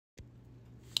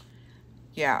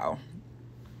Y'all,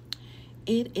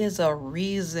 it is a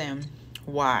reason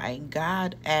why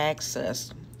God asks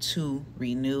us to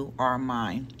renew our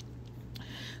mind.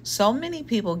 So many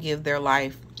people give their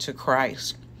life to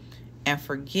Christ and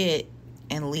forget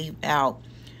and leave out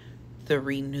the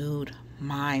renewed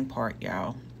mind part,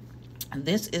 y'all.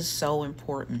 This is so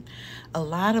important. A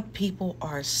lot of people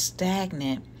are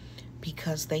stagnant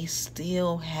because they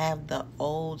still have the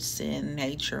old sin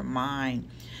nature mind.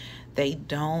 They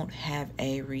don't have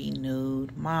a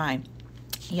renewed mind.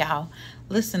 Y'all,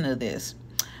 listen to this.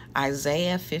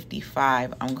 Isaiah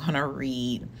 55, I'm going to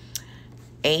read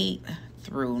 8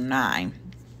 through 9.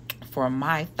 For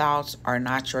my thoughts are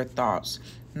not your thoughts,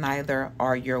 neither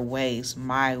are your ways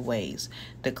my ways,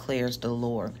 declares the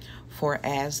Lord. For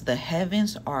as the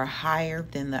heavens are higher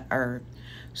than the earth,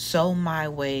 so my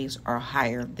ways are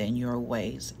higher than your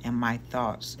ways, and my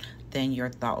thoughts than your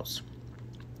thoughts.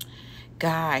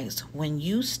 Guys, when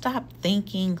you stop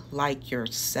thinking like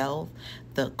yourself,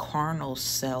 the carnal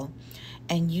self,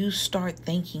 and you start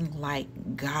thinking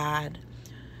like God,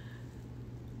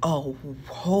 a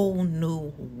whole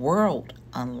new world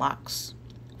unlocks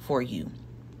for you.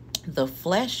 The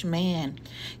flesh man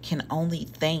can only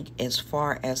think as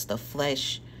far as the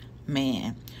flesh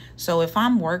man. So if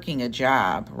I'm working a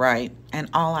job, right, and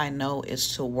all I know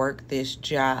is to work this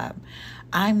job,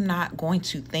 I'm not going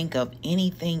to think of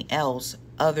anything else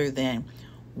other than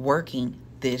working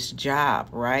this job,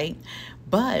 right?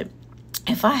 But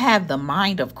if I have the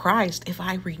mind of Christ, if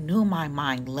I renew my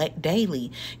mind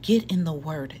daily, get in the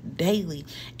word daily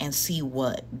and see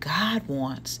what God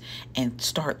wants and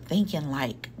start thinking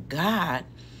like God,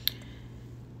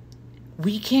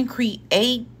 we can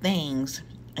create things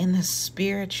in the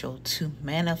spiritual to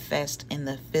manifest in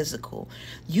the physical.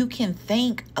 You can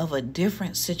think of a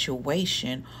different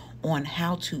situation on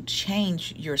how to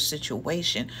change your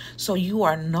situation so you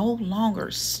are no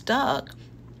longer stuck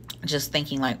just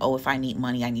thinking like, oh, if I need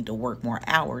money, I need to work more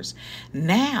hours.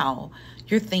 Now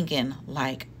you're thinking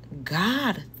like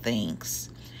God thinks.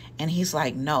 And he's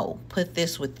like, no, put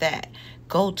this with that.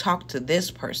 Go talk to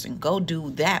this person. Go do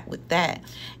that with that.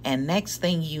 And next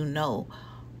thing you know,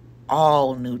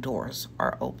 all new doors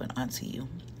are open unto you.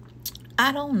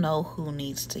 I don't know who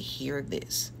needs to hear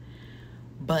this,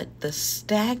 but the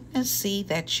stagnancy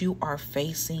that you are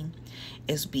facing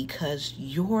is because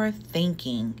you're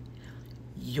thinking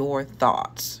your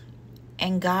thoughts.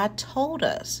 And God told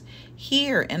us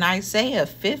here in Isaiah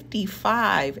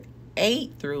 55,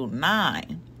 8 through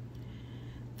 9,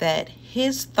 that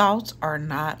his thoughts are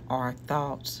not our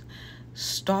thoughts.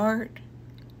 Start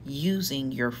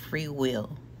using your free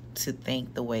will to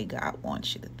think the way God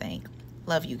wants you to think.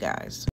 Love you guys.